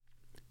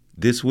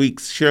This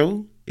week's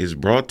show is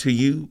brought to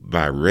you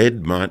by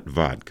Redmont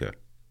Vodka.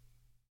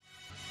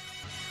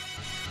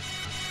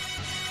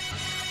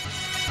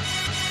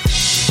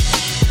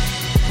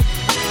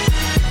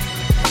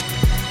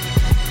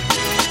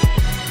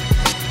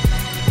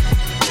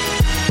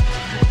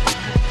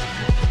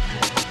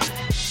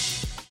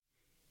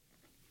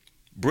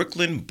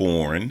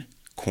 Brooklyn-born,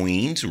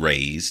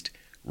 Queens-raised,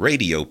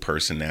 radio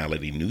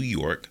personality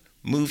NuYork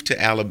moved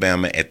to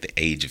Alabama at the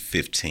age of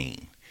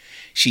 15.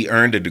 She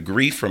earned a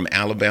degree from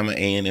Alabama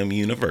A&M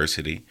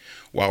University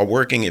while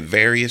working at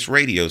various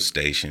radio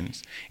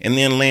stations and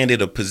then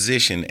landed a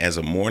position as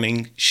a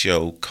morning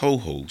show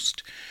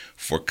co-host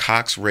for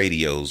Cox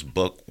Radio's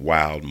Buck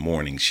Wild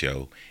Morning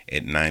Show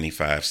at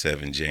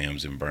 95.7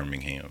 Jams in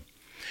Birmingham.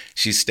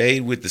 She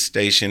stayed with the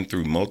station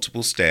through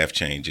multiple staff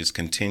changes,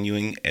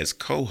 continuing as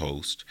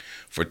co-host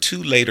for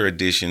two later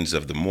editions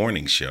of the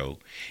morning show,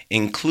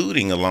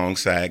 including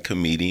alongside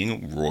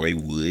comedian Roy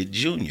Wood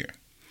Jr.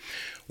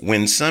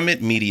 When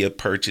Summit Media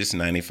purchased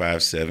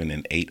 95.7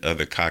 and 8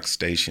 other Cox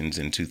stations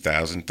in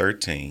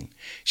 2013,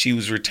 she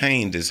was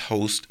retained as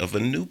host of a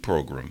new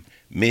program,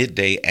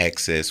 Midday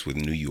Access with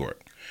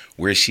NuYork,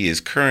 where she is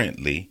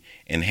currently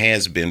and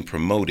has been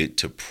promoted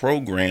to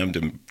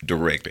program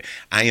director.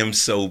 I am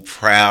so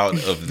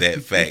proud of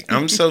that fact.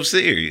 I'm so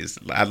serious.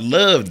 I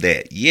love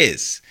that.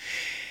 Yes.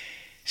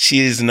 She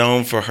is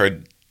known for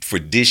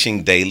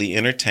dishing daily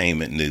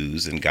entertainment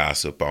news and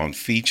gossip on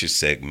feature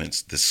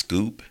segments, The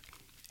Scoop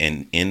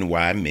and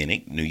NY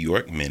Minute, New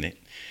York Minute.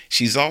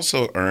 She's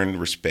also earned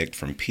respect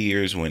from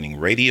peers, winning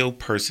Radio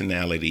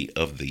Personality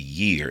of the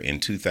Year in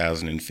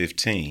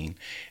 2015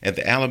 at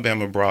the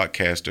Alabama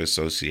Broadcaster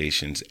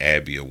Association's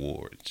Abby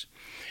Awards,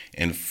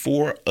 and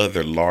 4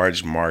 other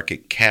large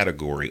market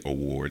category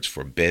awards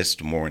for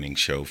Best Morning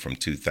Show from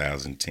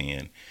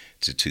 2010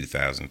 to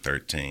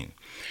 2013.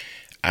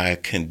 I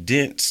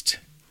condensed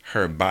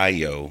her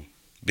bio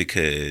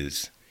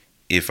because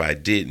if I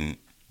didn't,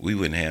 we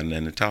wouldn't have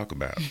nothing to talk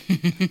about.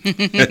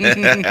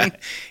 And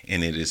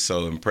it is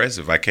so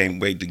impressive. I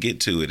can't wait to get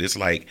to it. It's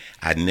like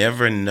I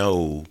never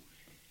know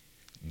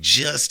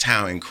just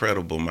how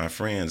incredible my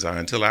friends are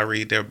until I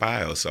read their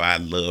bio. So I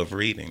love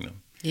reading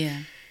them.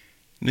 Yeah.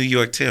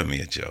 NuYork, tell me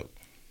a joke.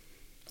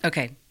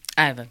 Okay,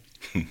 I have a.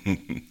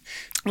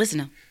 Listen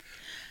up.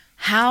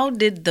 How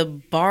did the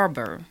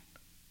barber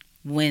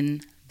win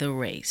the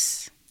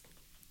race?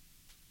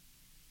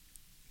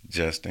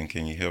 Justin,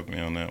 can you help me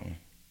on that one?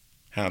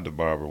 How'd the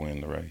barber win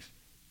the race?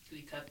 Did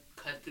he cut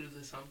through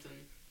the something?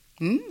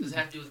 Does it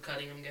have to do with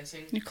cutting, I'm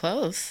guessing? You're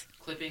close.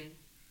 Clipping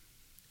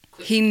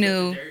he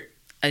knew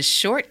a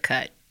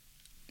shortcut.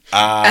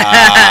 Womp,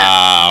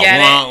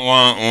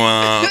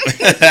 womp.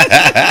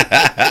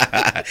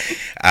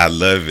 I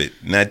love it.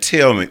 Now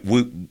tell me,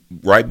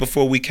 right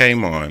before we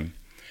came on,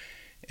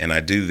 and I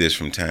do this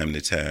from time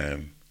to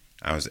time,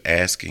 I was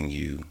asking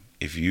you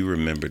if you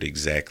remembered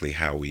exactly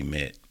how we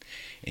met,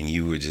 and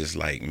you were just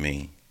like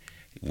me.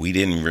 We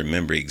didn't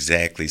remember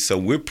exactly, so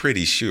we're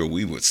pretty sure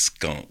we were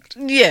skunked.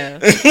 Yeah,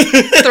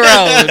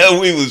 thrilled.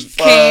 We was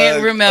fun.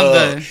 Can't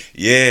remember.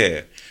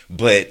 Yeah,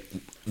 but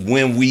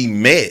when we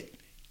met,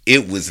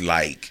 it was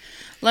like,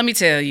 let me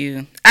tell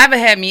you, Ava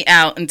had me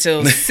out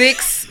until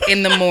 6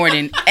 in the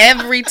morning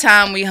every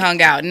time we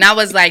hung out. And I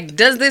was like,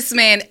 does this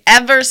man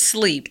ever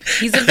sleep?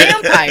 He's a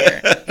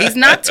vampire. He's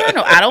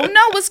nocturnal. I don't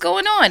know what's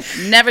going on.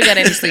 Never got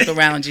any sleep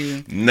around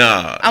you.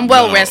 Nah. I'm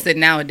well rested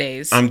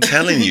nowadays. I'm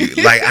telling you,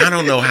 like, I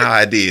don't know how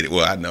I did it.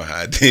 Well, I know how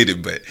I did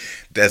it, but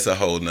that's a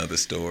whole nother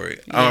story.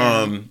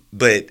 Yeah.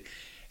 But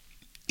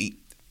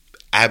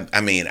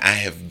I mean, I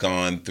have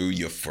gone through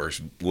the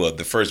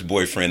first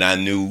boyfriend I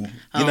knew.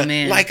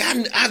 Man. Like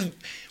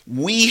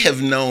we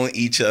have known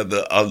each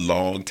other a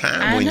long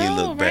time when you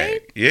look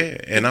back. Yeah,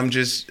 and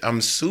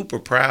I'm super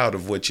proud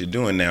of what you're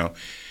doing now.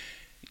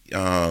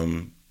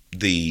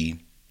 The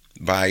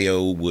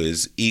bio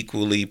was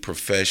equally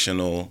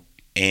professional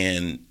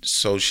and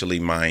socially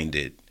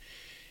minded.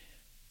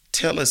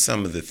 Tell us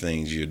some of the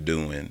things you're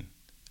doing.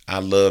 I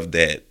love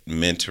that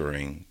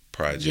mentoring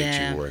project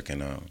you're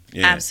working on.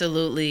 Yeah.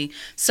 Absolutely.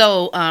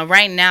 So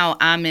right now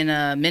I'm in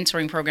a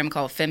mentoring program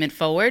called Fem It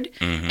Forward,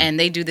 and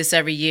they do this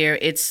every year.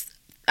 It's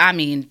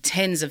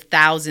tens of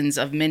thousands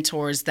of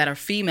mentors that are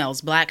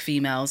females, Black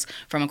females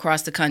from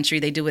across the country.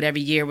 They do it every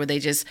year where they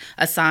just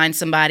assign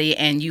somebody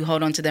and you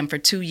hold on to them for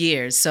 2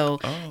 years. So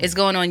it's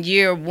going on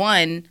year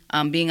 1,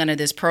 being under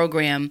this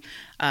program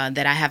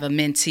that I have a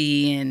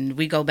mentee and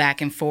we go back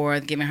and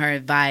forth giving her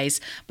advice.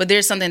 But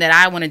there's something that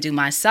I want to do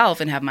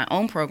myself and have my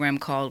own program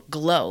called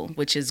GLOW,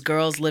 which is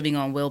Girls Living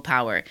on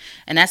Willpower.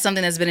 And that's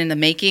something that's been in the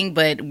making,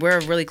 but we're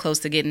really close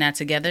to getting that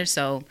together.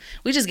 So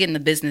we just getting the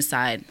business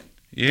side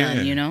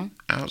done,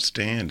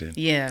 Outstanding.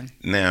 Yeah.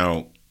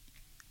 Now,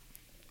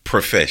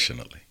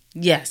 professionally.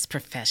 Yes,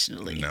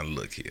 professionally. Now,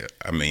 look here.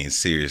 I mean,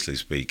 seriously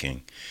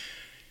speaking,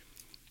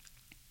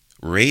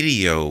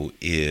 radio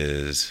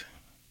is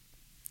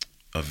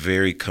a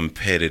very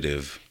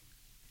competitive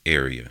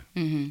area,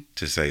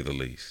 to say the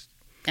least.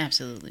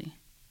 Absolutely.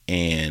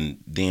 And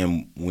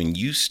then when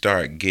you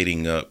start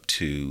getting up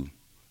to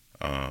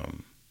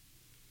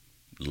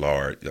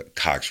large,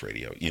 Cox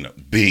Radio,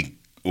 big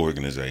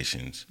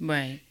organizations,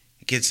 Right.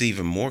 it gets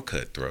even more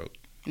cutthroat.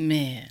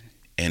 Man.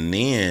 And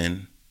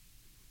then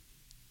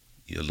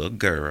you're a little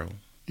girl.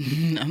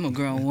 I'm a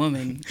grown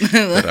woman.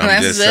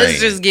 Let's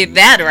just get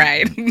that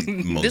right.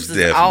 Most This is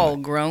definitely. all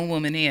grown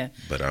woman here.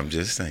 But I'm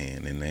just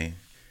saying, and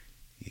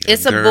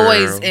It's a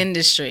boys'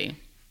 industry,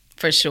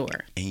 for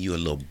sure. And you a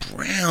little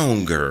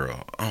brown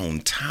girl on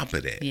top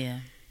of that. Yeah.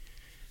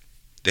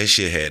 That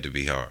shit had to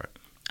be hard.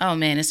 Oh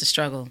man, it's a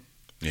struggle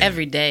Yeah.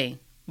 every day.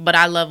 But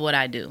I love what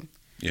I do,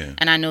 Yeah.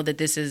 and I know that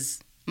this is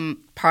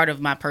part of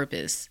my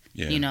purpose.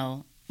 Yeah.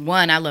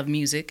 One, I love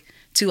music.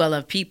 Two, I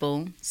love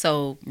people.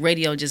 So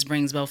radio just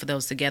brings both of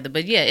those together.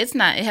 But yeah, it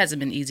hasn't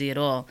been easy at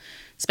all,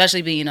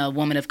 especially being a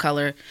woman of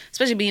color,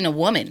 especially being a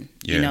woman.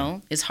 Yeah.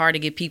 It's hard to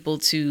get people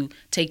to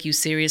take you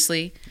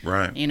seriously.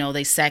 Right.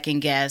 They second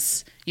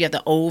guess. You have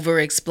to over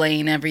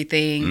explain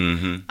everything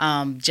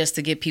Mm-hmm. just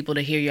to get people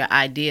to hear your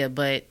idea.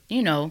 But,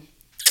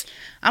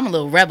 I'm a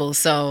little rebel,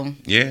 so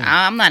Yeah.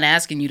 I'm not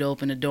asking you to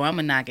open the door. I'm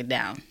going to knock it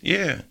down.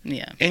 Yeah.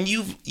 Yeah, And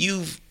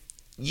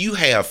you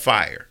have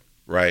fire,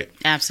 right?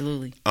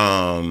 absolutely.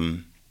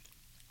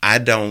 I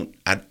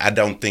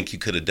don't think you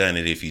could have done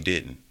it if you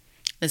didn't.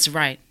 That's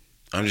right.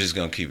 I'm just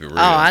gonna keep it real.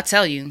 Oh, I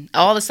tell you,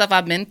 all the stuff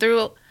I've been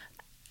through,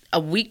 a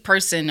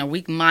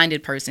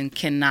weak-minded person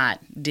cannot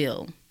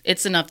deal.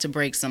 It's enough to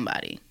break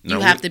somebody. No,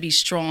 You have to be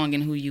strong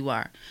in who you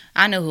are.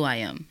 I know who I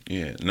am.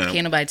 Yeah.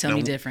 Can't nobody tell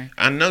me different.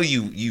 I know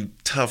you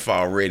tough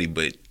already,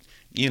 but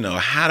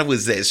how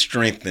was that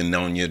strengthened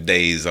on your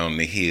days on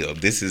the hill?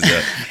 This is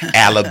a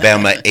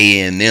Alabama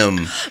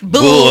A&M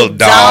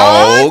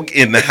Bulldog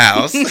in the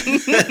house. You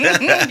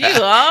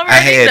already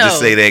I had know. to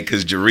say that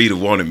because Jarita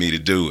wanted me to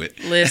do it.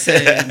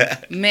 Listen,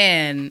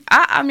 man,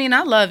 I mean,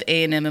 I love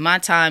A&M in my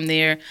time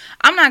there.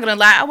 I'm not going to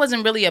lie. I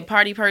wasn't really a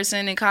party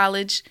person in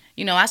college.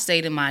 I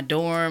stayed in my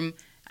dorm.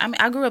 I mean,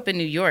 I grew up in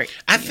New York.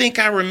 I think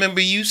I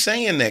remember you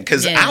saying that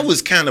because Yeah. I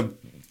was kind of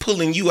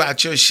pulling you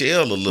out your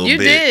shell a little You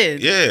bit.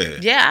 did. Yeah.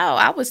 Yeah,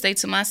 I would stay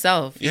to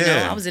myself.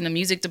 Yeah. I was in the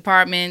music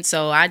department,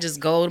 so I just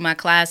go to my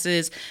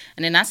classes,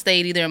 and then I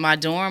stayed either in my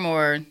dorm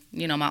or,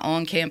 my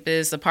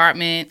on-campus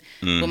apartment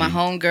with my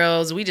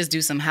homegirls. We just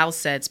do some house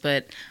sets,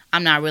 but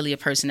I'm not really a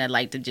person that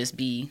like to just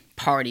be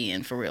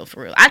partying for real,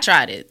 for real. I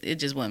tried it. It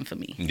just wasn't for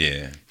me.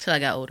 Yeah. Till I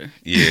got older.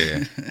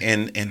 Yeah.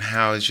 and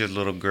how is your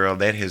little girl?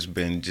 That has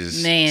been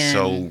just Man.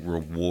 so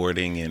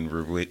rewarding and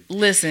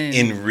Listen.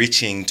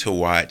 enriching to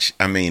watch.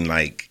 I mean,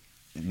 like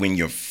when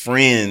your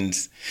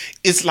friends,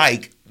 it's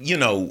like,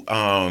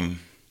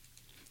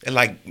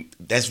 like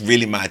that's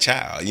really my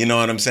child. You know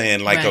what I'm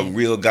saying? Like a Right.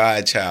 real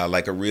godchild,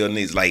 like a real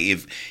niece. Like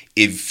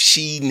if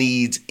she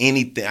needs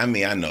anything, I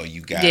mean, I know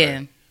you got Yeah.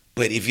 her.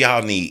 But if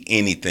y'all need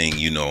anything,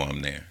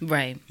 I'm there.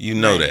 Right. You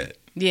know Right. that.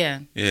 Yeah.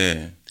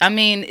 Yeah. I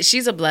mean,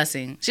 she's a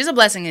blessing. She's a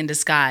blessing in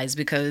disguise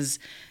because,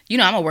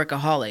 I'm a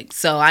workaholic.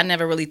 So I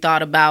never really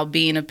thought about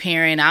being a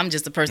parent. I'm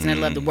just a person that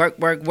loved to work,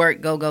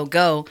 go, go,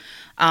 go.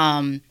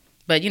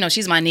 But,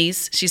 she's my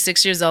niece. She's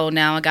 6 years old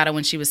now. I got her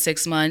when she was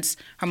 6 months.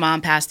 Her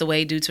mom passed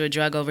away due to a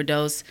drug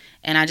overdose.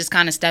 And I just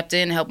kind of stepped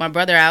in and helped my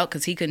brother out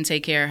because he couldn't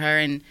take care of her.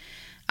 And,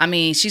 I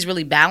mean, she's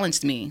really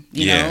balanced me,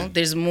 you know.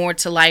 There's more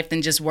to life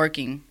than just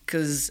working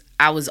because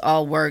I was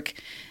all work.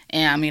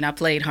 And, I mean, I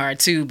played hard,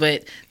 too.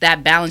 But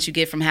that balance you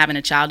get from having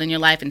a child in your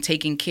life and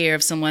taking care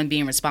of someone,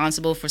 being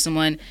responsible for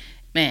someone,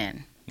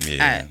 man,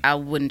 Yeah. I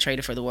wouldn't trade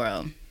it for the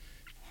world.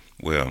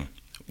 Well,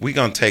 we're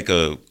going to take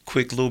a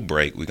quick little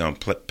break. We're going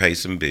to pay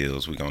some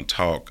bills. We're going to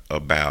talk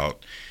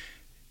about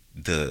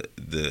the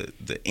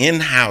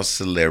in-house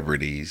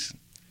celebrities,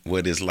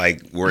 what it's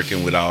like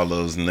working with all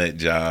those nut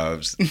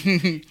jobs.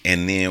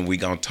 And then we're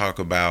going to talk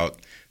about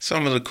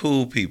some of the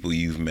cool people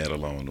you've met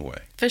along the way.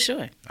 For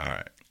sure. All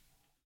right.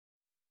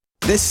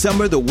 This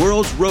summer, the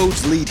world's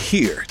roads lead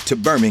here to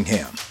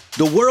Birmingham.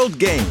 The World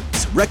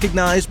Games,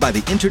 recognized by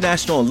the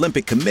International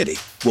Olympic Committee,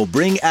 will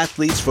bring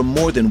athletes from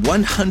more than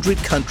 100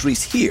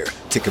 countries here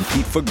to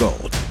compete for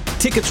gold.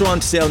 Tickets are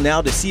on sale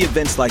now to see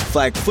events like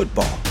flag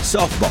football,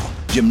 softball,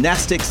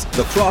 gymnastics,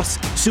 lacrosse,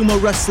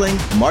 sumo wrestling,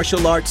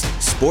 martial arts,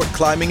 sport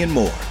climbing, and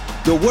more.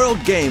 The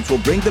World Games will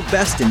bring the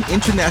best in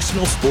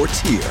international sports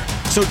here.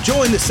 So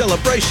join the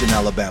celebration,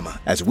 Alabama,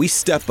 as we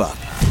step up,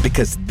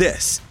 because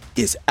this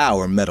is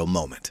our medal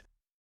moment.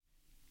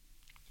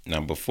 Now,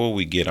 before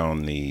we get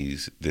on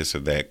these this or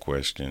that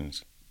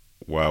questions,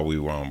 while we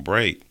were on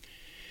break,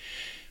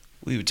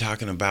 we were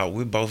talking about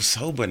we're both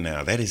sober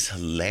now. That is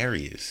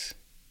hilarious.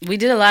 We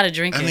did a lot of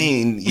drinking. I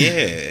mean,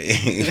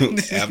 yeah.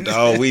 After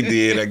all we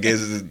did, I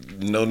guess there's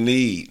no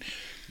need.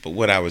 But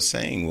what I was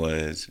saying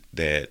was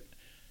that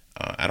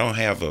I don't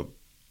have a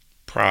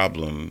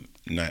problem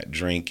not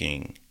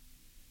drinking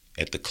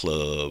at the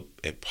club,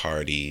 at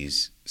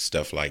parties,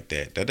 stuff like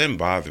that. That doesn't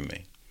bother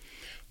me.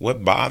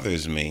 What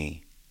bothers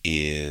me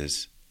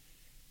is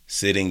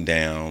sitting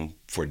down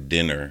for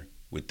dinner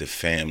with the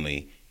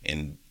family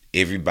and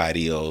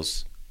everybody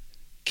else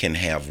can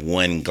have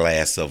one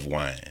glass of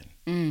wine.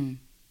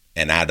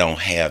 And I don't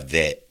have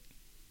that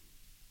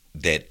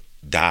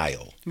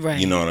dial. Right.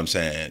 You know what I'm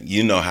saying?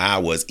 You know how I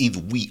was. Either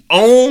we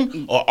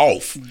on or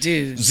off.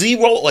 Dude.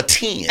 0 or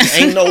 10.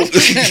 Ain't no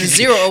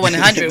 0 or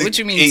 100. What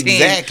you mean 10?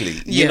 Exactly.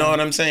 You Yeah. know what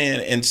I'm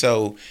saying? And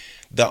so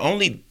the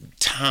only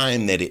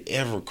time that it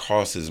ever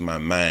crosses my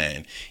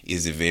mind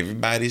is if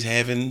everybody's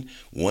having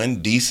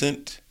one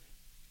decent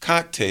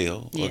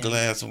cocktail or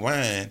glass of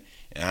wine,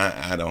 and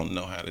I don't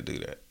know how to do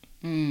that.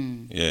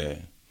 Yeah.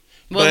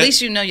 Well, at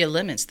least you know your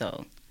limits,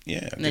 though.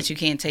 Yeah. That you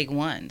can't take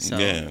one. So.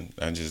 Yeah,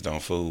 I just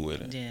don't fool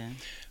with it. Yeah.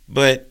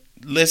 But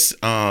let's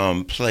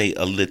play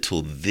a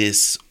little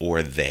this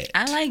or that.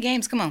 I like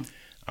games. Come on.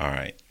 All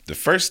right. The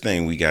first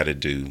thing we got to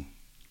do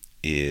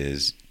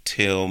is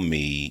tell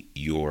me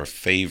your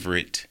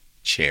favorite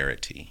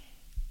charity,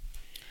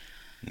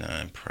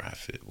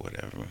 nonprofit,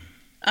 whatever.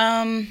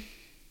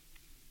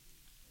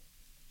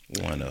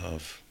 One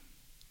of.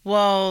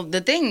 Well,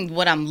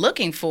 what I'm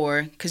looking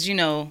for, because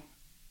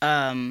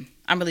I'm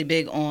really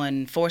big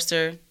on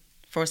foster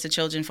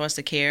children,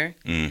 foster care.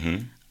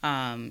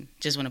 Mm-hmm.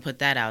 Just want to put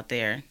that out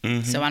there.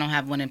 Mm-hmm. So I don't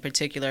have one in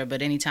particular,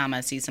 but anytime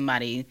I see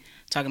somebody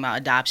talking about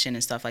adoption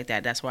and stuff like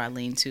that, that's where I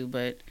lean to.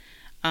 But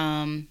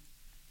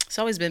it's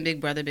always been big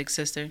brother, big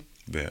sister.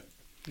 Yeah.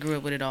 Grew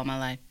up with it all my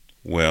life.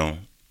 Well,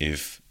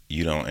 if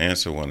you don't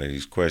answer one of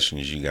these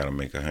questions, you got to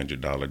make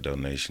 $100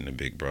 donation to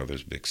Big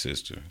Brothers Big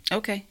Sister.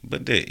 Okay.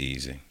 But they're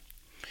easy.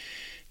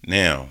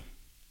 Now,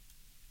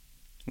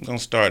 I'm going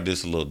to start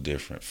this a little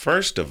different.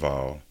 First of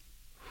all,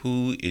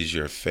 who is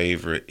your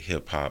favorite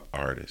hip-hop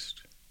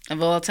artist?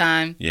 Of all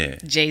time? Yeah.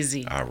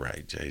 Jay-Z. All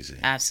right, Jay-Z.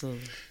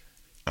 Absolutely.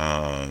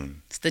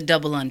 It's the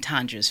double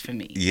entendres for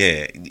me.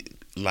 Yeah,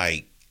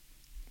 like,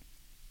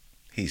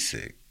 he's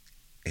sick.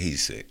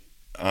 He's sick.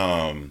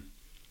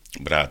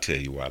 But I'll tell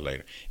you why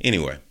later.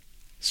 Anyway,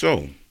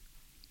 so,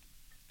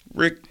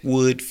 Rick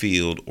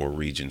Woodfield or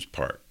Regents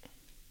Park?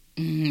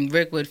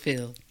 Rick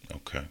Woodfield.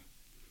 Okay.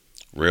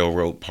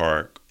 Railroad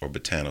Park or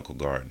Botanical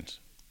Gardens?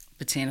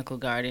 Botanical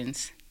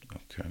Gardens.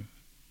 Okay.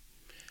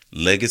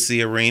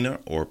 Legacy Arena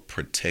or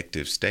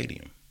Protective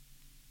Stadium?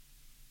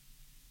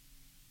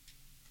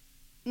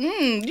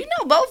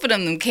 Both of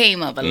them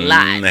came up a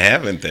lot.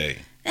 Haven't they?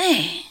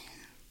 Dang.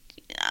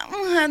 I'm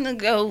going to have to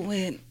go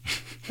with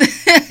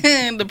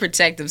the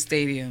Protective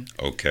Stadium.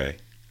 Okay.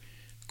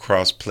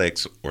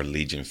 Crossplex or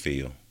Legion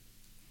Field?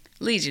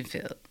 Legion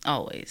Field,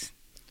 always.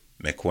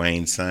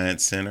 McWane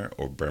Science Center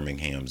or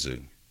Birmingham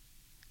Zoo?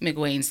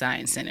 McWane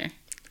Science Center.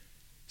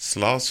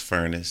 Sloss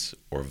Furnace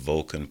or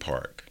Vulcan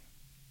Park?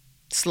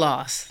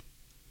 Sloss.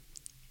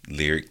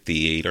 Lyric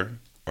Theater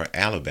or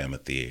Alabama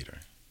Theater?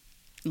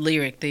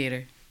 Lyric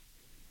Theater.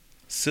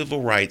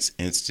 Civil Rights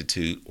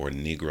Institute or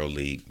Negro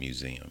League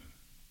Museum?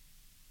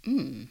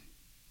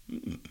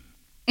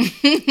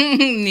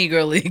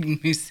 Negro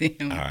League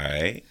Museum. All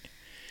right.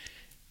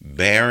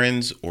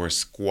 Barons or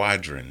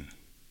Squadron?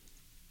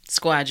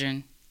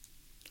 Squadron.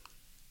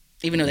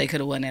 Even though they could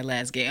have won that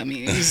last game. I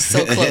mean, it was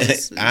so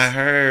close. I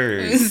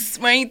heard. It's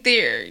right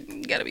there.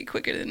 You got to be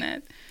quicker than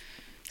that.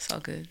 It's all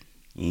good.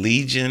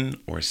 Legion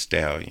or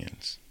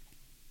Stallions?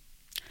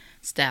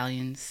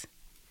 Stallions.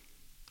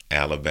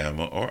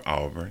 Alabama or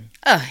Auburn?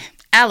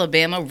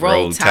 Alabama.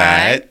 Roll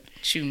Tide.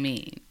 What you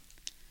mean?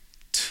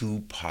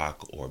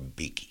 Tupac or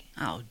Biggie?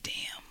 Oh,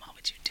 damn. Why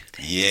would you do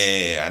that?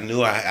 Yeah,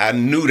 I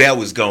knew that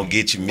was going to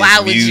get you, Miss Why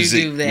would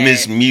Music. you do that?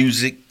 Miss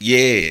Music.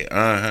 Yeah,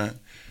 uh-huh.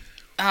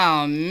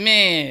 Oh,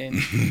 man.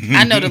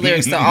 I know the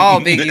lyrics to all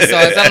Biggie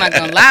songs. I'm not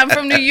going to lie. I'm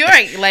from New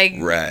York. Like,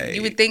 right.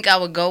 You would think I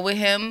would go with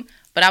him,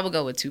 but I would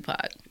go with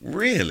Tupac.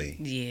 Really?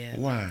 Yeah.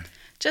 Why?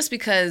 Just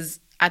because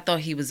I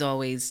thought he was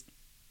always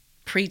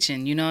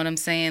preaching, you know what I'm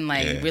saying?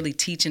 Like, really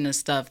teaching us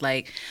stuff.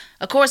 Like,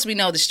 of course, we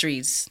know the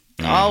streets.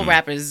 All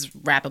rappers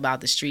rap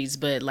about the streets,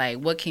 but, like,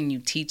 what can you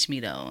teach me,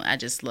 though? I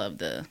just love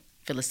the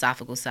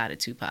philosophical side of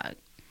Tupac.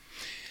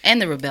 And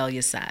the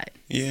rebellious side.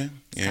 Yeah.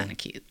 It's kind of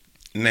cute.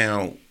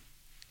 Now,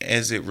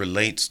 as it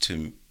relates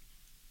to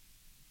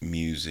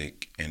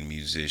music and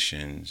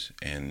musicians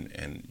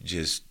and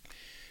just,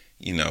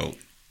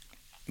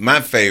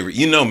 my favorite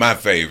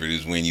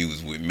is when you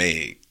was with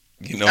Meg.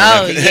 You know what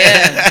I mean?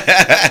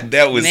 Yeah.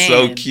 That was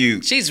so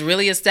cute. She's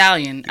really a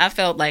stallion. I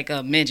felt like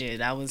a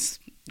midget. I was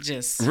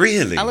just...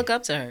 Really? I look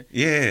up to her.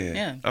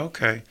 Yeah.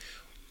 Okay.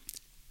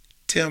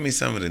 Tell me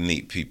some of the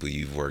neat people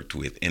you've worked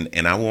with.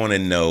 And I want to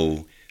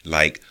know,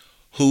 like,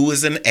 who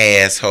is an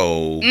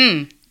asshole?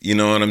 You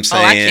know what I'm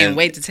saying? Oh, I can't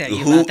wait to tell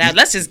you about that.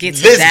 Let's just get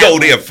to that. Let's go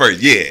there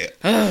first. Yeah.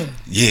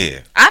 Yeah.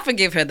 I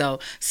forgive her, though.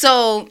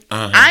 So,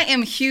 I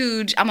am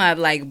huge. I'm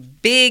a,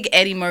 big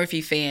Eddie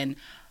Murphy fan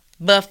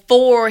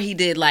before he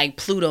did,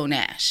 Pluto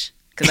Nash.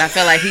 Because I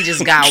felt like he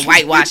just got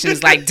whitewashed and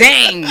was like,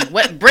 dang,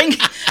 bring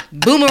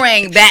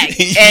Boomerang back.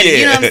 And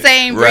you know what I'm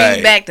saying?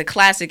 Bring back the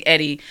classic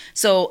Eddie.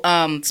 So,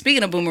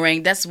 speaking of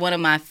Boomerang, that's one of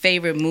my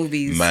favorite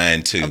movies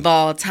of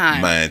all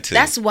time. Mine too.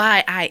 That's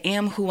why I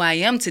am who I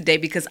am today,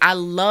 because I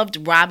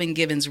loved Robin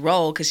Givens'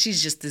 role, because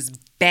she's just this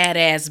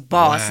badass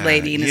boss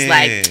lady. And it's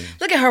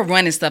like, look at her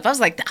running stuff. I was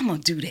like, I'm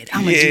going to do that.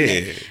 I'm going to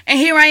do that. And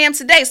here I am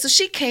today. So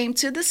she came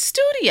to the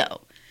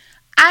studio.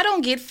 I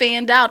don't get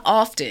fanned out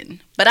often,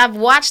 but I've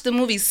watched the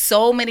movie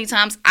so many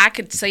times I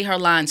could say her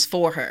lines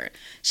for her.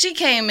 She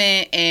came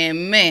in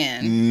and,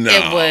 man,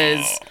 it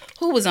was...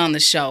 Who was on the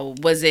show?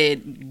 Was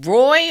it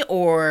Roy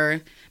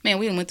or... Man,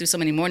 we went through so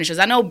many morning shows.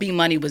 I know B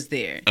Money was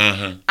there.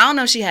 I don't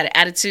know if she had an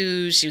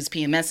attitude. She was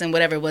PMSing,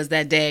 whatever it was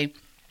that day.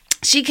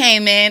 She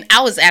came in.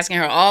 I was asking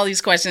her all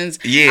these questions.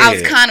 Yeah. I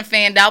was kind of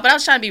fanned out, but I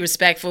was trying to be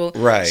respectful.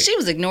 Right. She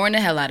was ignoring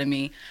the hell out of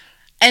me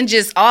and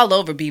just all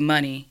over B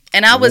Money.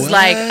 And I was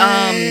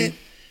like,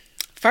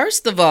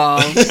 first of all,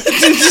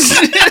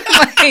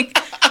 like,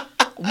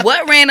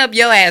 what ran up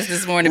your ass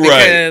this morning?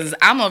 Because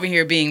I'm over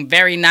here being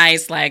very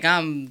nice, like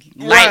I'm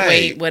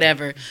lightweight,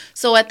 whatever.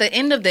 So at the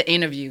end of the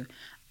interview,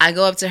 I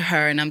go up to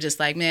her and I'm just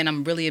like, man,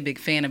 I'm really a big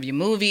fan of your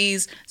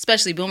movies,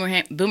 especially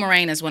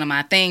Boomerang is one of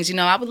my things. You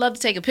know, I would love to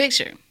take a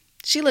picture.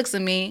 She looks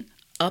at me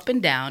up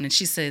and down and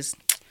she says,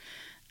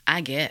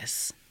 I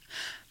guess.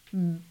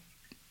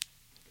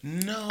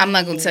 No. I'm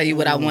not going to tell you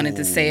what I wanted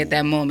to say at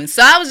that moment.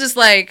 So I was just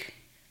like,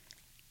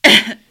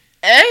 hey,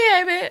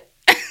 man.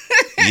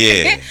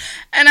 Yeah.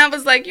 And I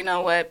was like, you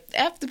know what?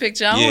 F the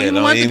picture. I don't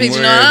even want the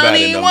picture. I don't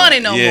even want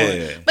it no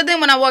more. But then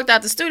when I walked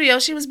out the studio,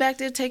 she was back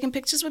there taking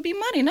pictures with B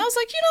Money. And I was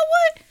like, you know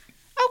what?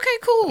 Okay,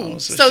 cool. Oh,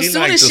 so as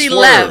soon as she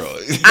left,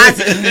 right,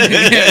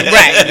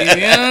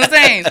 you know what I'm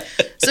saying?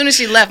 As soon as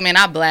she left, man,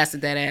 I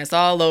blasted that ass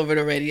all over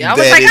the radio. I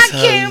was like, I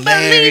can't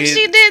believe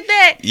she did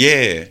that.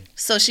 Yeah.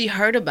 So she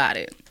heard about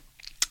it,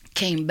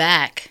 came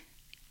back,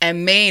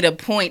 and made a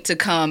point to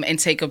come and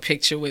take a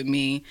picture with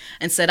me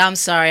and said, I'm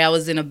sorry, I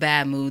was in a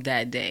bad mood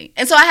that day.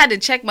 And so I had to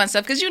check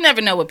myself because you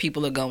never know what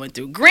people are going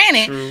through.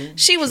 Granted,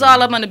 she was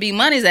all up on the B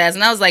Money's ass,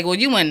 and I was like, well,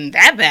 you weren't in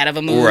that bad of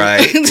a mood.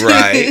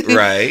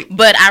 Right.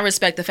 But I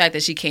respect the fact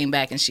that she came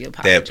back and she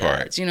apologized. That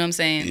part. You know what I'm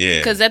saying? Yeah.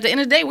 Because at the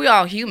end of the day, we're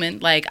all human.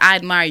 Like, I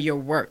admire your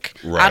work.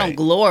 Right. I don't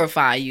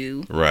glorify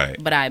you. Right.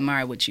 But I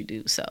admire what you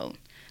do, so...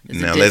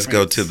 Now let's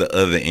go to the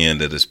other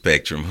end of the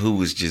spectrum. Who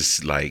was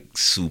just like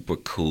super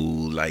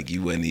cool, like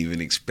you wasn't even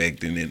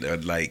expecting it, or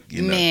like,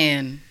 you know.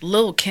 Man,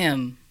 Lil'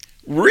 Kim.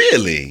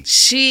 Really?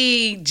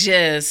 She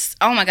just,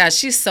 oh my gosh,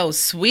 she's so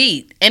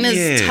sweet. And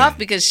it's tough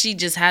because she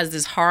just has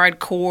this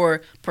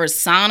hardcore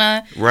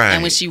persona. Right.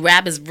 And when she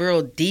rap is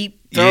real deep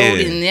throat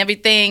and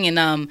everything.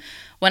 And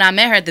when I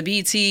met her at the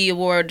BET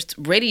Awards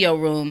radio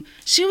room,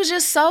 she was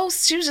just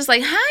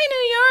like, hi,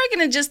 New York. And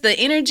then just the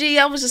energy,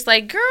 I was just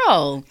like,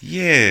 girl.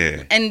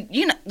 Yeah. And,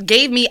 you know,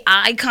 gave me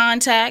eye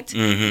contact,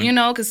 you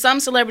know, because some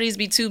celebrities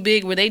be too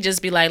big where they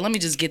just be like, let me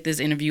just get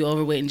this interview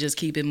over with and just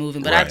keep it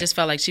moving. But I just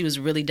felt like she was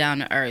really down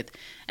to earth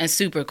and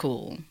super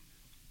cool.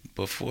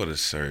 Before the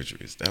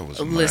surgeries, that was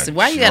Listen,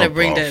 why you got to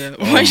bring that up?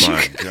 Oh,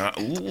 my God.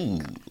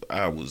 Ooh,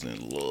 I was in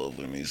love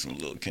with me some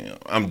Lil' Kim.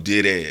 I'm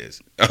dead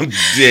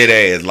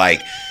ass.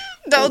 Like...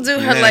 Don't do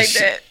her like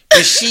that.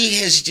 But she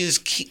has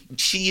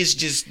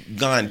just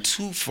gone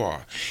too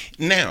far.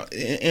 Now,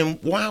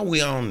 and while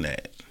we on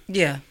that,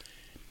 the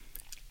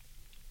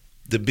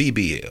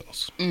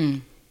BBLs.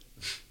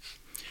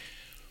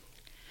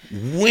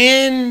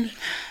 When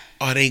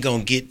are they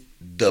gonna get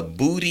the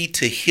booty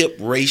to hip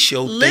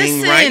ratio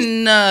thing right?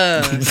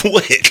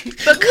 What?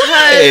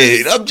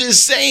 Because I'm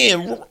just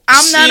saying.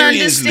 I'm not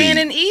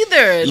understanding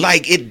either.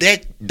 Like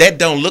that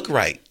don't look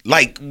right.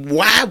 Like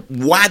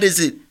why does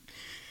it?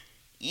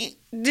 You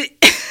know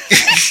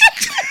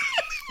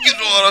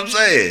what I'm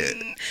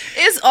saying?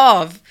 It's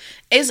off.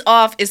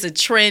 It's a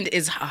trend.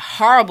 It's a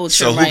horrible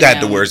trend. So who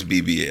got the worst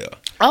BBL?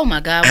 Oh my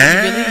God! Was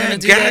you really gonna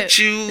do that? Got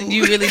you.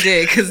 You really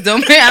did. Because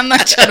I'm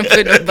not trying to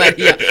put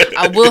nobody up.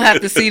 I will have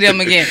to see them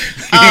again.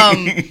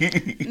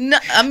 No,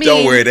 I mean,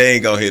 don't worry, they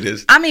ain't gonna hear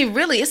this. I mean,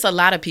 really, it's a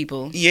lot of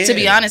people. Yeah. To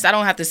be honest, I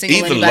don't have to single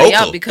even anybody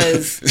local. out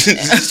because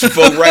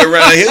folk right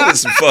around here with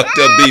some fucked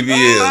up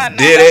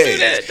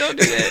BBLs. Don't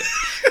do that.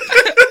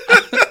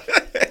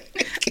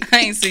 I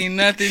ain't seen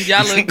nothing.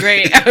 Y'all look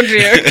great out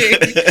there.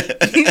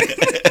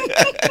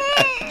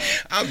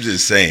 I'm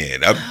just saying.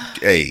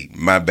 Hey,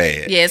 my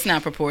bad. Yeah, it's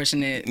not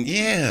proportionate.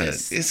 Yeah,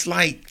 it's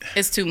like...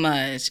 It's too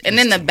much. And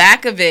then the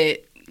back of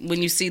it,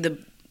 when you see the...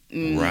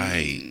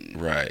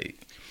 Right.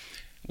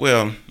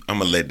 Well, I'm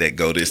going to let that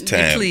go this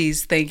time.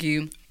 Please, thank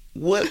you.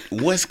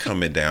 What's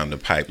coming down the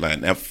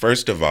pipeline? Now,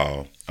 first of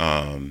all,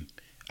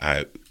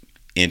 I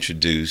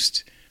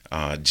introduced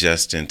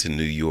Justin to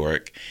New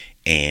York,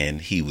 and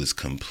he was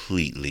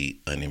completely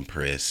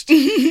unimpressed.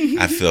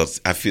 I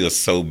feel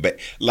so bad.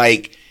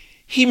 Like,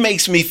 he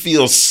makes me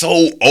feel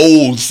so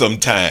old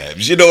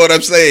sometimes. You know what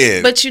I'm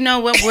saying? But you know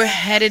what? We're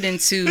headed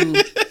into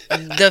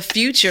the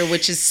future,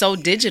 which is so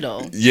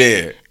digital.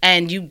 Yeah.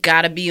 And you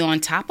got to be on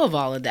top of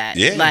all of that.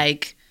 Yeah.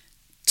 Like,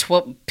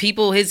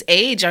 people his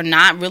age are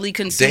not really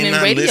consuming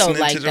radio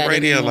like that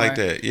anymore.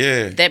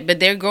 Yeah.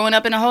 But they're growing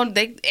up in a whole...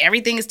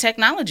 everything is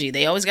technology.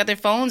 They always got their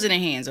phones in their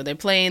hands, or they're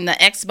playing the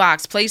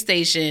Xbox,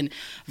 PlayStation,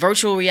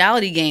 virtual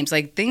reality games.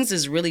 Like, things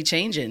is really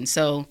changing.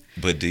 So...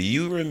 But do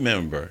you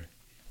remember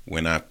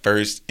when I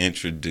first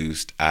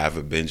introduced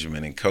Ivor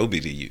Benjamin and Kobe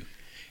to you?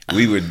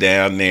 We were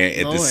down there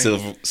at Lord.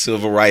 the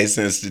Civil Rights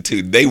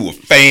Institute. They were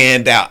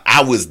fanned out.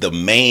 I was the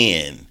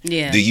man.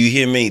 Yeah. Do you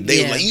hear me? They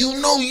Yeah. were like,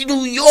 you know,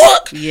 New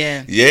York?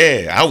 Yeah.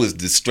 Yeah, I was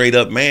the straight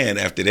up man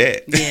after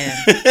that.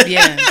 Yeah.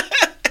 Yeah.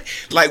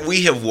 Like,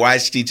 we have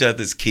watched each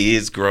other's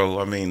kids grow.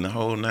 I mean, the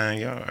whole 9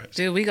 yards.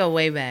 Dude, we go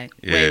way back.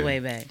 Yeah. Way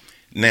back.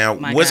 Now,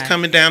 My what's God.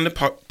 coming down the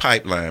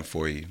pipeline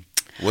for you?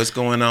 What's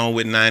going on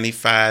with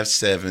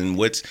 95.7?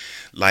 What's,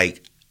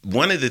 like,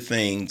 one of the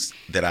things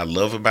that I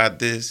love about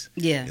this,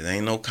 Yeah. there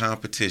ain't no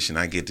competition.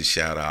 I get to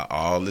shout out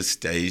all the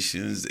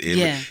stations,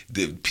 Yeah.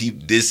 the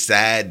people, this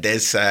side,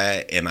 that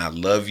side, and I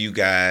love you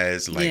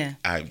guys. Like, Yeah.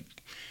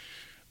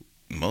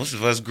 most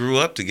of us grew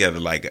up together.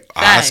 Like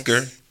Facts.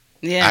 Oscar,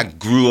 Yeah. I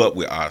grew up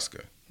with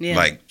Oscar. Yeah.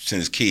 Like,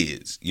 since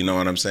kids, you know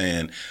what I'm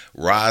saying?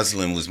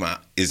 Rosalind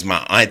is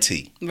my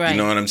auntie. Right. You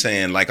know what I'm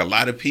saying? Like, a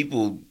lot of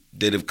people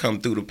that have come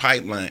through the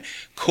pipeline.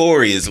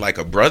 Corey is like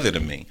a brother to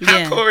me. How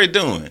Yeah. Corey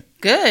doing?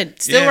 Good.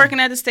 Still Yeah. working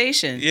at the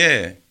station.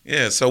 Yeah,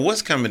 yeah. So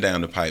what's coming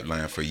down the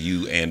pipeline for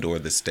you and or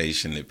the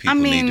station that people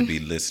need to be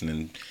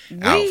listening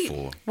out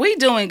for? We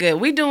doing good.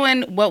 We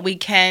doing what we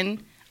can.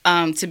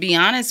 To be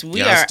honest, we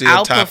Y'all are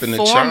still topping the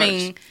outperforming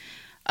charts.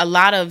 a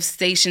lot of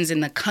stations in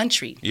the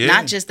country, Yeah.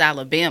 not just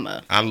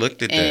Alabama. I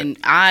looked at And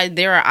that.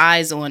 there are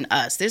eyes on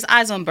us. There's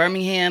eyes on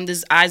Birmingham.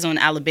 There's eyes on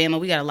Alabama.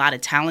 We got a lot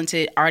of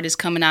talented artists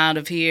coming out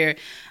of here.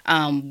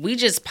 We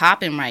just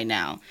popping right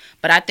now.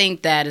 But I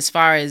think that as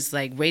far as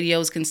like radio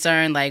is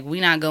concerned, like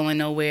we not going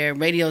nowhere.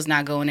 Radio's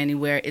not going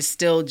anywhere. It's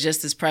still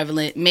just as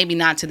prevalent. Maybe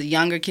not to the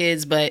younger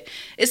kids, but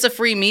it's a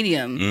free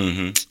medium.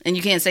 Mm-hmm. And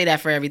you can't say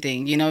that for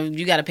everything. You know,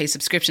 you got to pay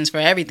subscriptions for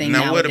everything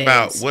Now,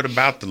 nowadays. what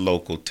about the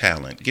local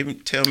talent?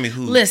 Tell me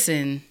who.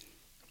 Listen,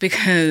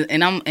 because I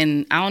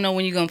don't know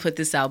when you're gonna put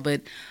this out,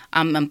 but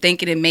I'm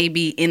thinking it may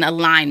be in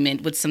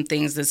alignment with some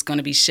things that's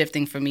gonna be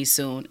shifting for me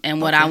soon.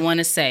 And what I want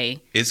to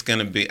say, It's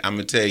gonna be. I'm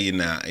gonna tell you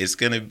now. It's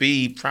gonna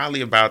be probably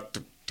about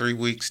 3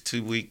 weeks,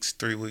 2 weeks,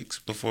 3 weeks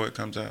before it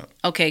comes out.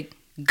 okay,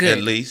 good.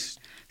 At least.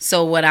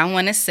 So what I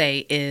want to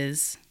say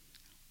is,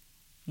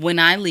 when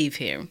I leave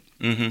here,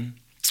 Mm-hmm.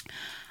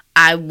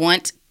 I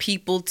want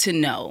people to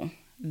know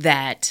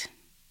that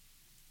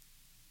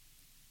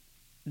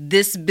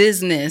this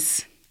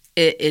business,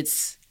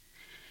 it's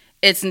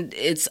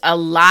a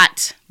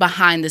lot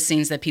behind the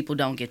scenes that people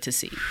don't get to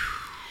see.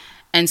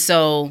 And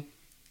so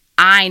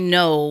I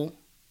know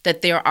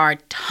that there are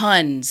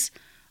tons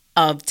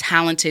of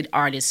talented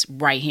artists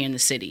right here in the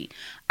city.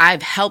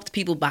 I've helped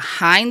people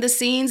behind the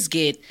scenes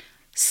get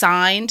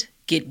signed,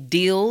 get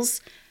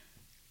deals,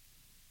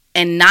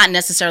 and not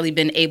necessarily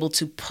been able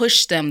to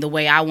push them the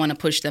way I want to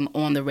push them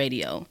on the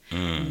radio.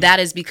 That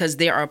is because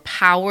there are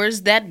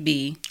powers that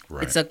be.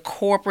 Right. It's a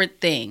corporate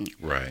thing.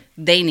 Right.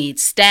 They need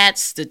stats,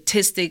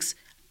 statistics.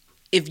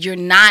 If you're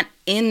not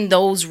in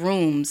those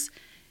rooms,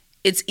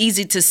 it's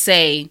easy to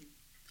say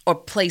or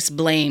place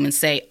blame and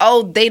say,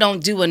 oh, they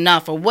don't do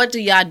enough, or what do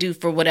y'all do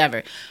for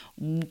whatever.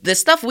 The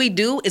stuff we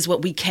do is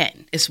what we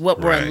can. It's what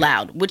we're Right.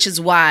 allowed, which is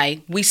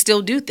why we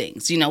still do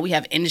things. You know, we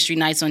have industry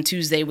nights on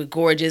Tuesday with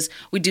Gorgeous.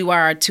 We do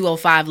our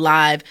 205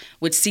 Live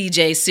with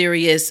CJ,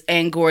 Sirius,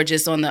 and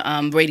Gorgeous on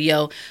the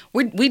radio.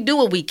 We do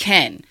what we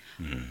can.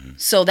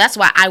 So that's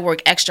why I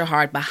work extra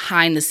hard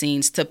behind the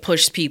scenes to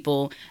push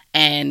people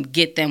and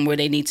get them where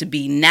they need to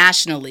be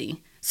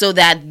nationally, so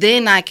that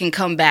then I can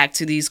come back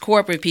to these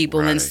corporate people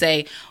and Right.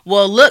 say,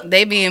 well, look,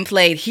 they being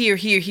played here,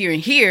 here, here, and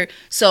here,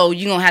 so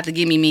you're going to have to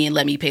give me and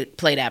let me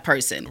play that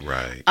person.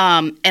 Right.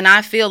 And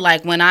I feel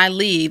like when I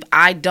leave,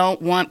 I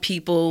don't want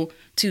people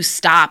to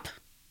stop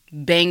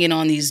banging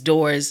on these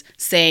doors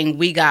saying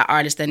we got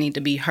artists that need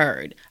to be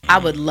heard. I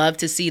would love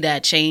to see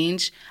that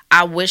change.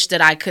 I wish that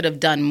I could have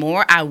done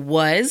more. I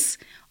was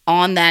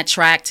on that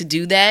track to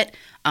do that.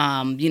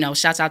 You know,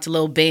 shouts out to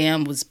Lil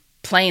Bam, was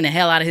playing the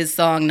hell out of his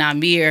song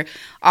Namir.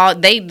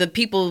 The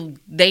people,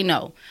 they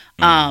know.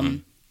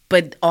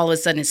 But all of a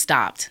sudden it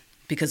stopped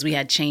because we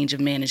had change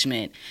of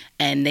management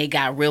and they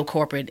got real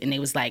corporate and they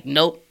was like,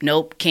 nope,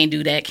 can't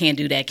do that.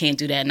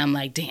 And I'm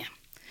like, damn.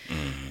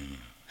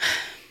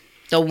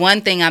 The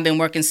one thing I've been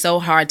working so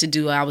hard to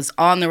do, I was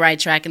on the right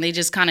track and they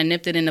just kind of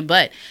nipped it in the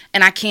butt.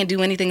 And I can't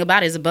do anything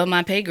about it. It's above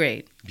my pay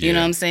grade. You know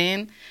what I'm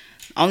saying?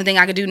 Only thing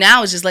I could do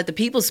now is just let the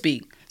people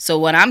speak. So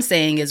what I'm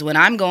saying is when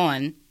I'm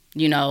gone,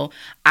 you know,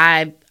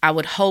 I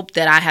would hope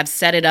that I have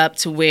set it up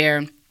to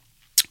where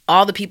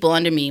all the people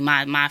under me,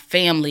 my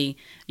family,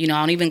 you know, I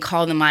don't even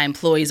call them my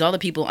employees, all the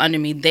people under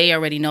me, they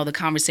already know the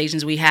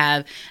conversations we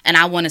have. And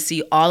I want to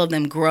see all of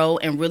them grow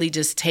and really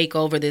just take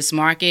over this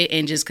market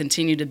and just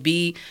continue to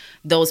be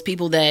those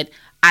people that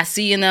I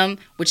see in them,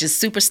 which is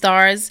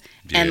superstars,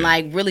 and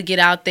like really get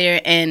out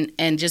there and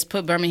just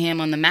put Birmingham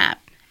on the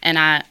map. And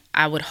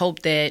I would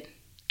hope that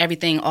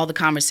everything, all the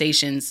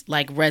conversations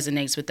like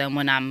resonates with them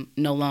when I'm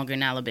no longer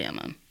in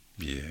Alabama.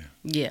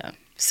 Yeah.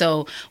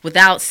 So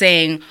without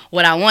saying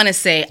what I want to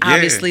say,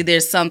 obviously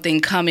there's something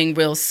coming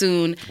real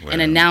soon, an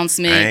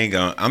announcement.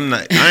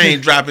 I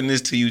ain't dropping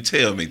this till you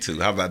tell me to.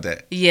 How about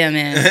that? Yeah,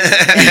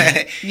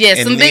 man.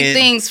 Some big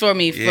things for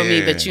me,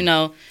 but you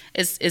know,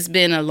 it's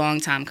been a long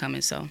time coming.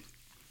 So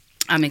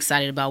I'm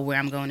excited about where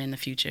I'm going in the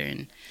future,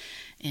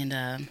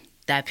 and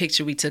that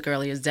picture we took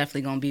earlier is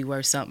definitely going to be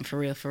worth something for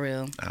real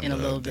in a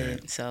little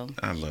bit. So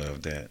I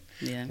love that.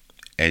 Yeah.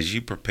 As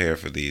you prepare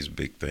for these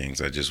big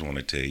things, I just want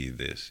to tell you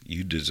this.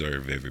 You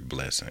deserve every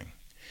blessing.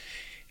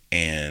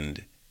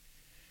 And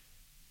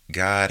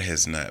God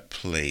has not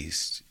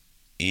placed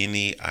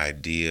any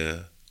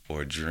idea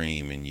or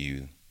dream in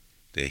you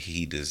that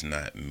he does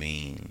not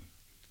mean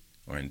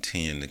or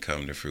intend to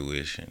come to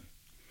fruition.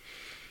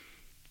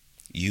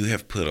 You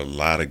have put a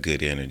lot of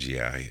good energy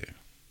out here.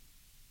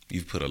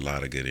 You've put a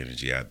lot of good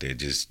energy out there,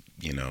 just,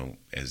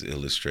 as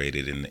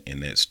illustrated in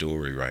that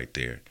story right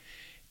there.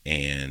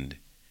 And,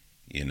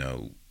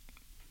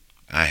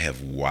 I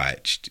have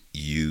watched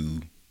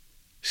you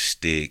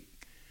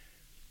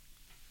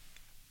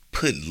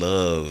put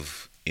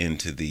love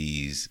into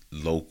these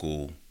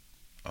local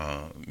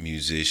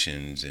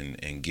musicians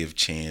and give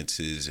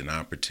chances and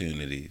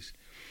opportunities.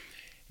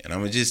 And I'm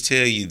going to just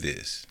tell you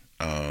this.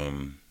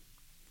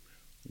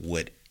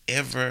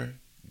 Whatever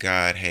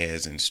God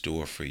has in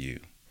store for you,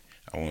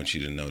 I want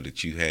you to know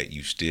that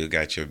you still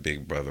got your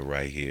big brother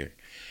right here,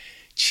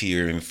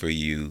 cheering for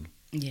you,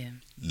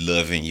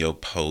 loving your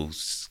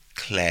posts,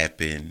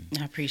 clapping.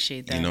 I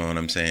appreciate that. You know what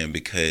I'm saying?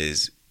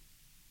 Because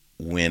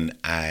when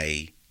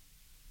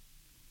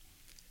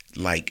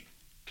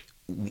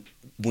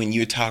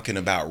you're talking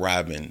about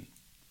Robin,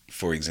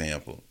 for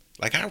example,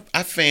 like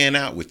I fan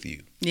out with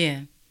you.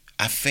 Yeah.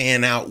 I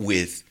fan out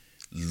with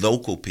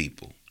local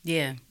people.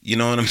 Yeah. You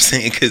know what I'm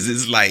saying? Because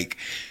it's like,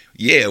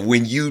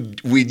 when you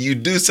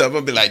do something,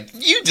 I'll be like,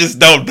 you just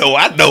don't know.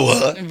 I know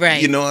her.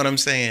 Right. You know what I'm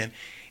saying?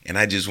 And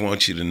I just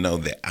want you to know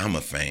that I'm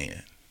a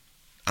fan.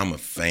 I'm a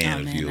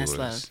fan of yours. That's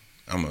love.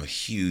 I'm a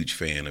huge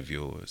fan of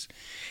yours.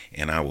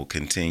 And I will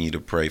continue to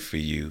pray for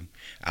you.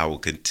 I will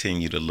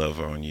continue to love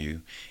on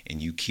you.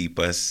 And you keep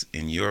us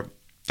in your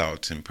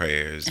thoughts and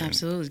prayers.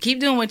 Absolutely. Keep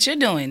doing what you're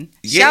doing.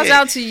 Yeah. Shouts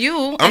out to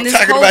you. I'm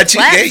talking about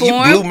you. Yeah, you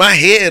blew my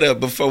head up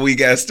before we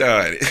got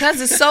started. Because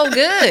it's so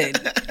good.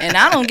 And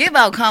I don't give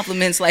out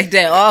compliments like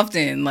that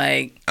often.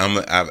 Like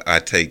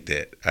I take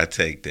that. I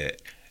take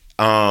that.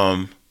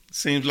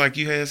 Seems like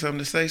you had something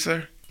to say,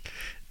 sir.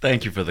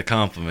 Thank you for the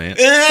compliment.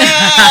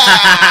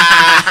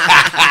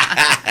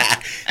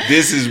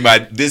 This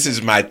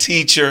is my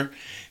teacher.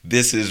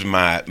 This is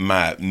my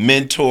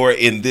mentor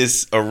in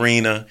this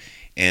arena.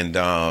 And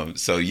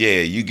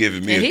you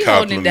giving me a compliment. He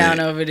holding it down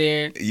over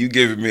there. You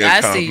giving me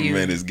a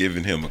compliment is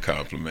giving him a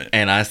compliment.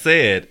 And I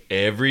said,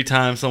 every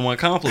time someone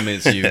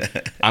compliments you,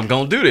 I'm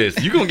going to do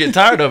this. You're going to get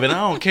tired of it.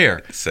 I don't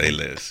care. Say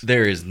less.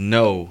 There is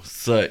no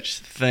such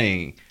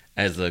thing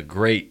as a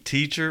great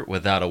teacher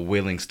without a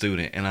willing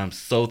student. And I'm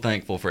so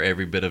thankful for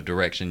every bit of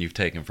direction you've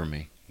taken from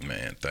me.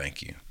 Man,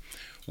 thank you.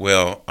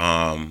 Well,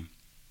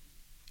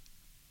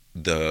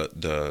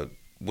 the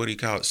what do you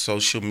call it?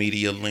 Social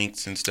media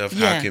links and stuff.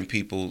 Yeah. How can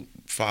people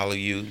follow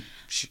you?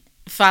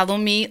 Follow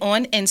me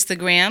on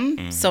Instagram.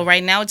 Mm-hmm. So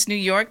right now it's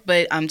NuYork,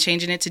 but I'm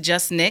changing it to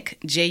Jusnik,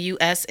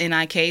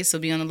 Jusnik. So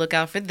be on the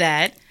lookout for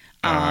that.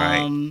 All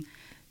right.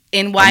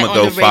 NY I'm gonna on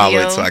the radio. Follow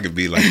it so I can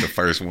be like the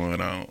first one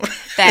on.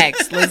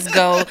 Facts. Let's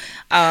go.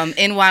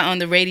 NY on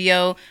the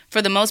radio.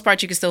 For the most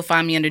part, you can still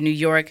find me under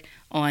NuYork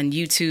on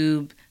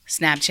YouTube,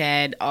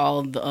 Snapchat,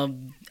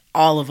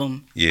 all of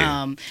them.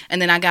 Yeah.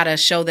 And then I got a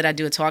show that I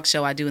do, a talk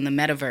show I do in the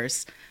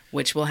metaverse,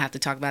 which we'll have to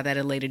talk about that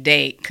at a later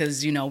date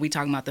because, we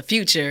talking about the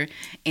future,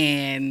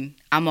 and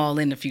I'm all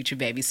in the future,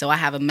 baby. So I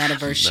have a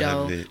metaverse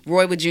show.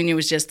 Roy Wood Jr.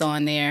 was just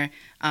on there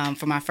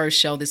for my first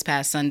show this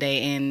past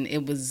Sunday, and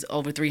it was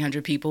over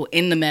 300 people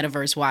in the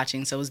metaverse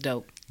watching, so it was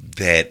dope.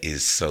 That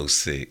is so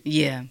sick.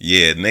 Yeah.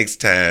 Yeah, next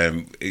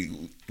time.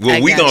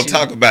 Well, we're going to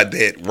talk about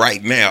that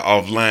right now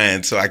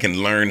offline so I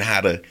can learn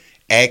how to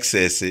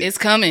access it. It's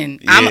coming.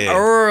 Yeah. I'm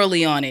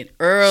early on it.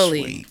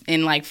 Early. Sweet.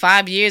 In like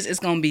 5 years, it's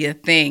going to be a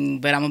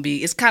thing. But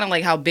it's kind of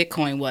like how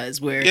Bitcoin was,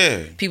 where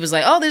people's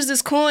like, oh, there's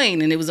this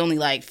coin. And it was only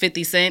like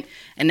 50 cents.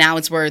 And now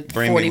it's worth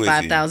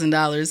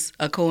 $45,000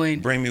 a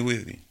coin. Bring me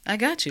with you. I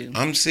got you.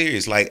 I'm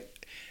serious. Like,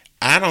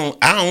 I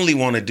only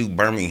want to do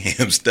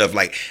Birmingham stuff.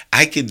 Like,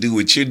 I can do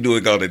what you're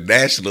doing on a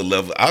national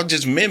level. I'll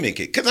just mimic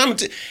it. Because I'm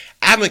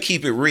going to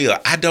keep it real.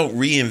 I don't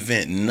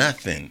reinvent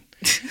nothing.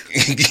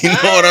 You know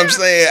what I'm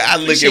saying? I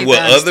look at what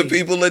other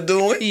people are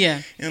doing.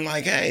 Yeah. And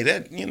like, hey,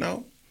 that,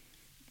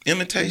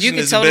 imitation you can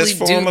is totally the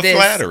best form of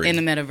flattery. In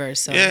the metaverse.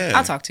 So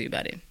I'll talk to you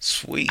about it.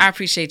 Sweet. I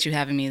appreciate you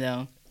having me,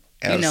 though.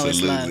 Absolutely.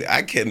 It's love.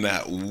 I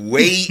cannot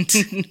wait.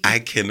 I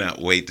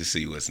cannot wait to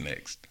see what's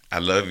next. I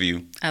love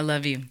you. I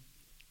love you.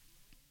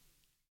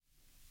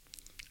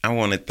 I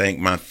want to thank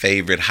my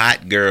favorite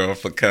hot girl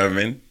for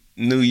coming.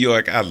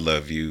 NuYork, I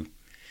love you.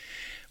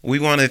 We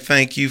want to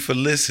thank you for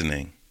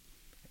listening.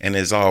 And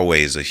as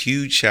always, a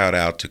huge shout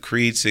out to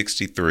Creed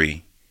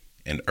 63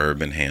 and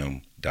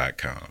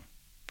urbanham.com.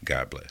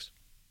 God bless.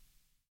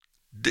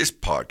 This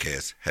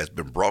podcast has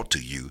been brought to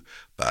you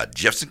by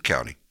Jefferson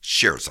County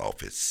Sheriff's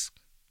Office.